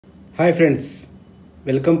Hi friends,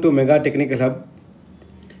 welcome to Mega Technical Hub.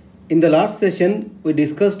 In the last session, we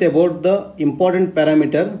discussed about the important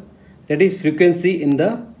parameter, that is frequency in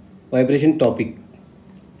the vibration topic.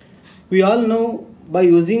 We all know by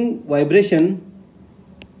using vibration,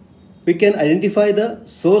 we can identify the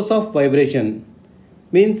source of vibration,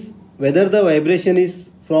 means whether the vibration is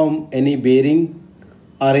from any bearing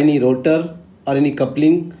or any rotor or any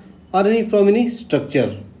coupling or from any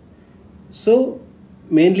structure. So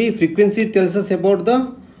mainly frequency tells us about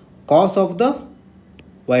the cause of the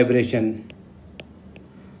vibration.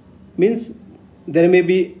 Means there may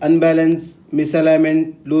be unbalance,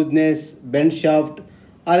 misalignment, looseness, bent shaft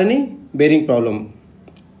or any bearing problem.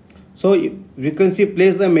 So frequency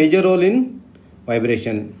plays a major role in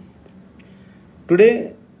vibration.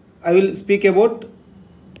 Today I will speak about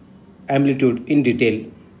amplitude in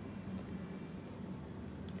detail.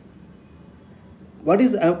 What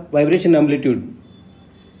is vibration amplitude?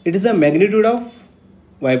 It is the magnitude of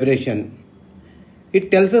vibration. It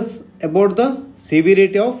tells us about the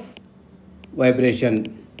severity of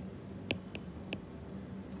vibration.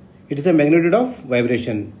 It is a magnitude of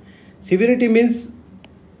vibration. Severity means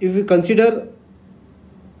if we consider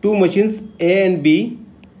two machines A and B,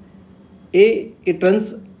 A it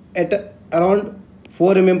runs at around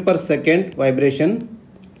 4 mm per second vibration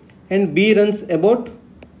and B runs about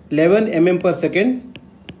 11 mm per second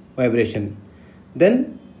vibration.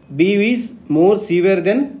 Then B is more severe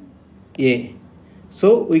than A.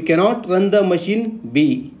 So we cannot run the machine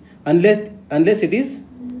B unless it is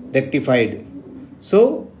rectified.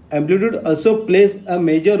 So amplitude also plays a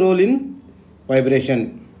major role in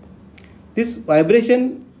vibration. This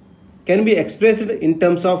vibration can be expressed in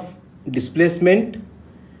terms of displacement,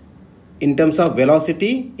 in terms of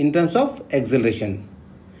velocity, in terms of acceleration.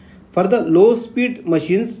 For the low speed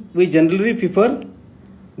machines, we generally prefer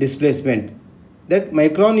displacement. That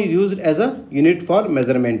micron is used as a unit for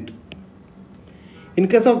measurement. In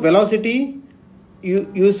case of velocity,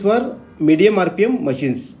 you use for medium RPM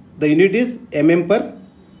machines. The unit is mm per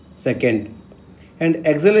second. And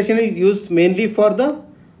acceleration is used mainly for the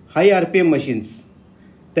high RPM machines.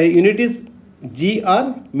 The unit is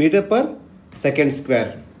gr, meter per second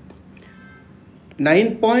square.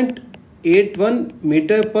 9.81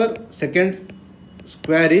 meter per second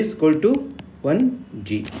square is equal to 1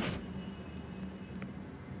 g.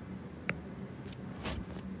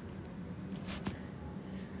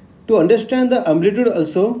 To understand the amplitude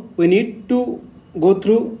also, we need to go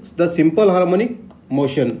through the simple harmonic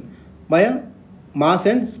motion by a mass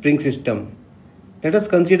and spring system. Let us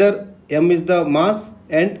consider m is the mass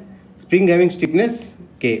and spring having stiffness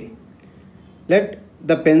k. Let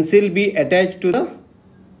the pencil be attached to the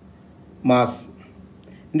mass.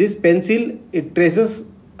 In this pencil, it traces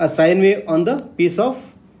a sine wave on the piece of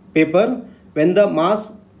paper when the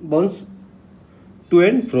mass bounces to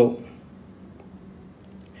and fro.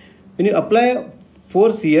 When you apply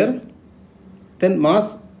force here, then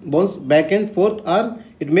mass bounces back and forth or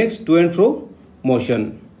it makes to and fro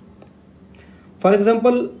motion. For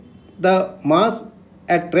example, the mass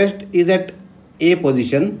at rest is at A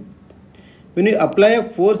position. When you apply a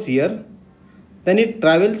force here, then it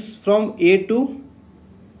travels from A to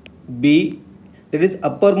B, that is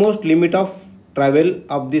uppermost limit of travel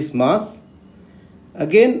of this mass.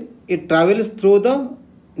 Again, it travels through the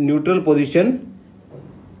neutral position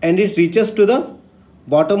and it reaches to the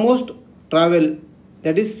bottommost travel,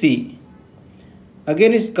 that is C.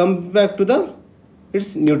 Again it comes back to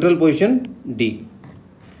its neutral position D.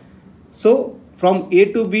 So from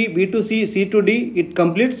A to B, B to C, C to D, it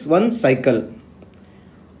completes one cycle.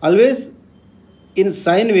 Always in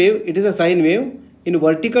sine wave, it is a sine wave. In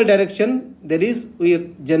vertical direction,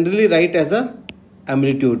 we generally write as a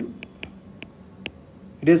amplitude.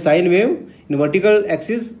 It is sine wave. In vertical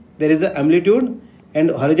axis, there is a amplitude. And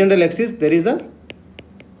horizontal axis there is a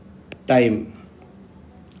time.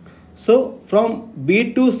 So from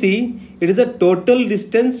B to C, it is a total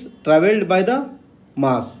distance travelled by the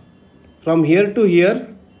mass. From here to here,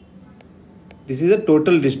 this is the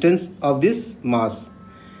total distance of this mass.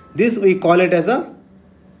 This we call it as a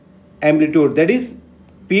amplitude, that is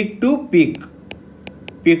peak to peak.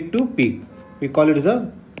 Peak to peak. We call it as a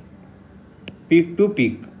peak to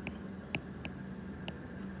peak.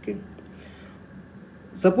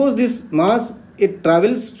 Suppose this mass, it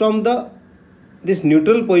travels from this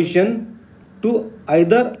neutral position to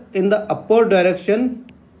either in the upward direction,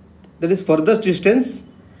 that is furthest distance,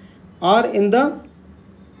 or in the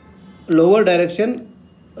lower direction,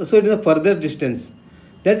 so it is the furthest distance.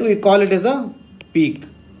 That we call it as a peak.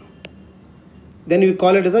 Then we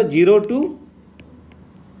call it as a 0 to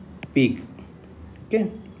peak.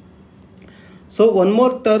 Okay. So one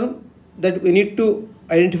more term that we need to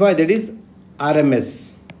identify, that is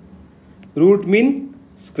RMS, root mean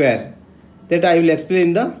square, that I will explain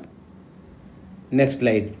in the next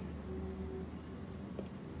slide.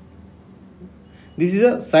 This is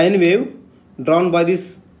a sine wave drawn by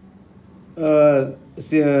this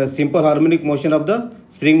simple harmonic motion of the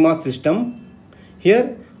spring mass system.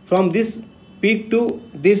 Here from this peak to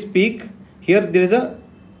this peak, here there is a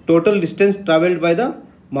total distance traveled by the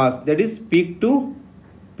mass, that is peak to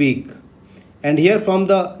peak. And here from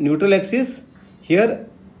the neutral axis, here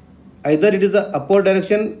either it is the upward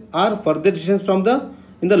direction or further distance from the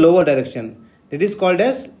in the lower direction, that is called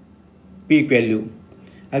as peak value.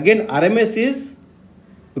 Again RMS is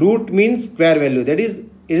root means square value, that is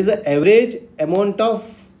it is the average amount of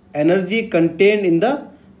energy contained in the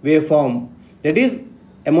waveform, that is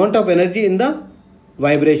amount of energy in the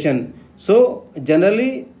vibration. So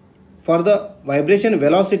generally for the vibration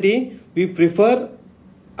velocity we prefer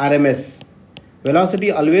RMS.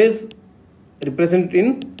 Velocity always represented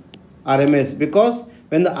in RMS, because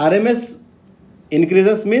when the RMS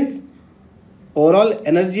increases means overall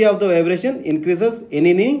energy of the vibration increases in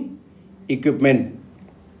any equipment.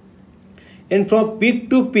 And from peak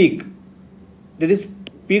to peak, that is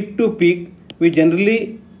peak to peak, we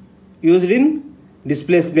generally use it in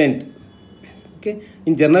displacement. Okay,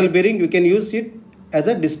 in general bearing we can use it as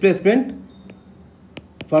a displacement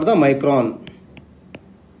for the micron.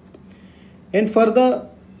 And for the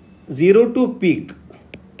 0 to peak,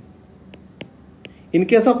 in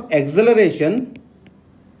case of acceleration,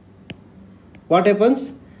 what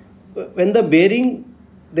happens when the bearing,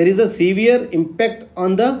 there is a severe impact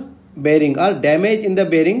on the bearing or damage in the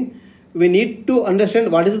bearing, we need to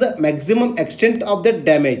understand what is the maximum extent of that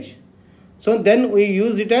damage. So then we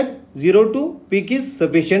use it at 0 to peak is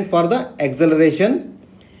sufficient for the acceleration.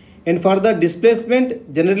 And for the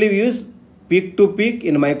displacement, generally we use peak to peak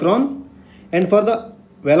in micron. And for the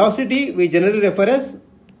velocity, we generally refer as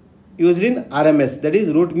used in RMS, that is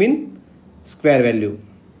root mean square value.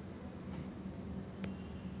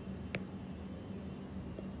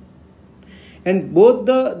 And both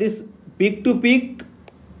this peak to peak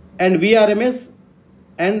and VRMS,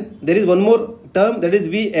 and there is one more term, that is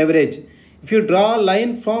V average. If you draw a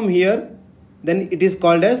line from here, then it is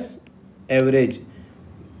called as average.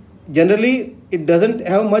 Generally it doesn't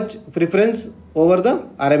have much preference over the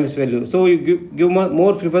RMS value, so you give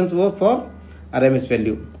more preference for RMS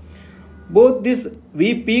value. Both this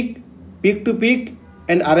V peak, peak to peak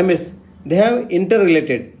and RMS, they have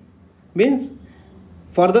interrelated. Means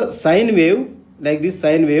for the sine wave, like this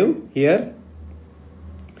sine wave here,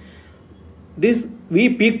 this V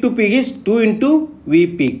peak to peak is 2 into V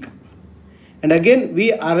peak. And again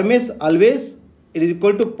V RMS always it is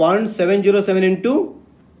equal to 0.707 into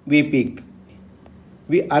V peak.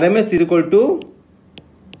 V RMS is equal to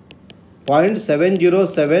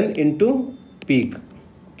 0.707 into peak.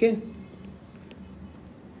 Okay.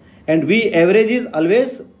 And V average is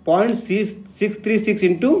always 0.636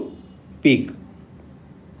 into peak.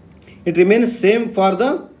 It remains same for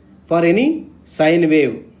any sine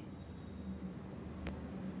wave.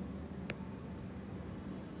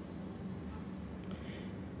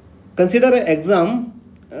 Consider an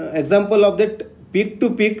example of that peak to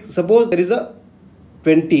peak. Suppose there is a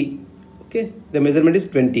 20. Okay, the measurement is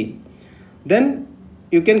 20. Then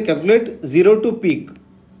you can calculate 0 to peak.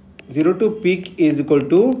 0 to peak is equal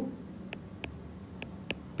to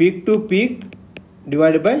peak to peak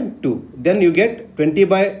divided by 2. Then you get 20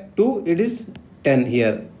 by 2, it is 10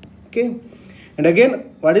 here. Okay. And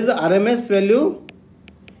again, what is the RMS value?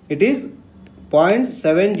 It is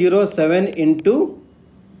 0.707 into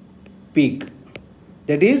peak.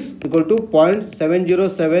 That is equal to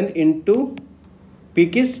 0.707 into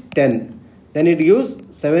peak is 10. Then it gives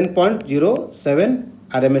 7.07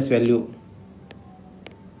 RMS value.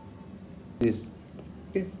 This.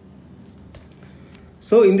 Okay.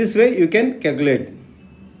 So in this way you can calculate.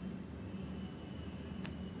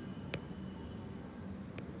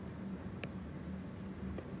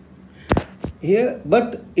 Here,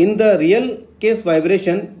 but in the real case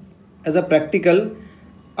vibration, as a practical,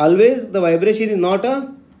 always the vibration is not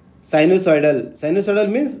a sinusoidal.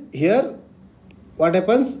 Sinusoidal means here what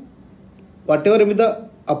happens, whatever will be the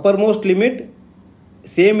uppermost limit,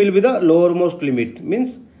 same will be the lowermost limit.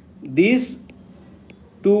 Means these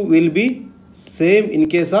two will be same in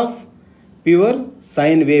case of pure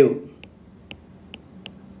sine wave.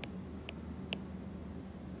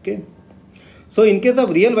 Okay. So in case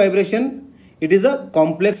of real vibration, it is a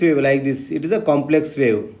complex wave like this. It is a complex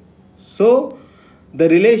wave. So the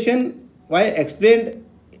relation why explained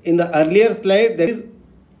in the earlier slide, that is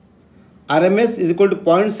RMS is equal to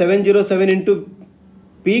 0.707 into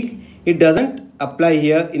peak. it doesn't apply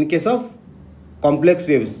here in case of complex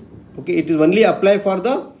waves. Okay, it is only apply for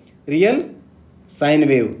the real sine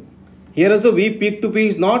wave. Here also V peak to peak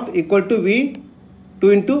is not equal to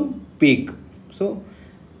V2 into peak. So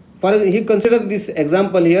for he consider this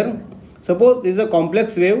example here. Suppose this is a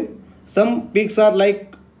complex wave. Some peaks are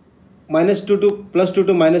like -2 to +2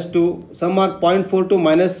 to -2. Some are 0.4 to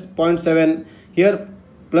 -0.7. Here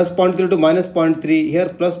 +0.3 to -0.3. Here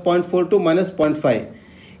 +0.4 to -0.5.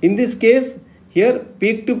 In this case, here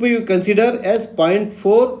peak to peak you consider as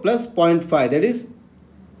 0.4 plus 0.5, that is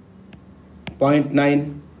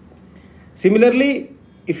 0.9. Similarly,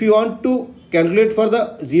 if you want to calculate for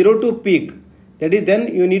the 0 to peak, that is then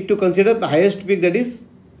you need to consider the highest peak, that is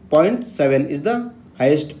 0.7 is the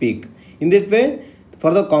highest peak. In that way,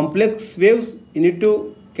 for the complex waves, you need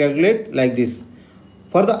to calculate like this.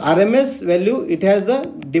 For the RMS value, it has the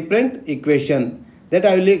different equation that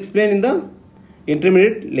I will explain in the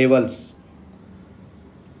intermediate levels.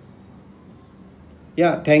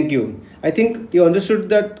 Yeah, thank you. I think you understood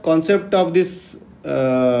that concept of this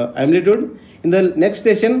amplitude. In the next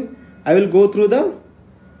session, I will go through the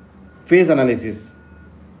phase analysis.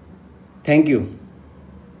 Thank you.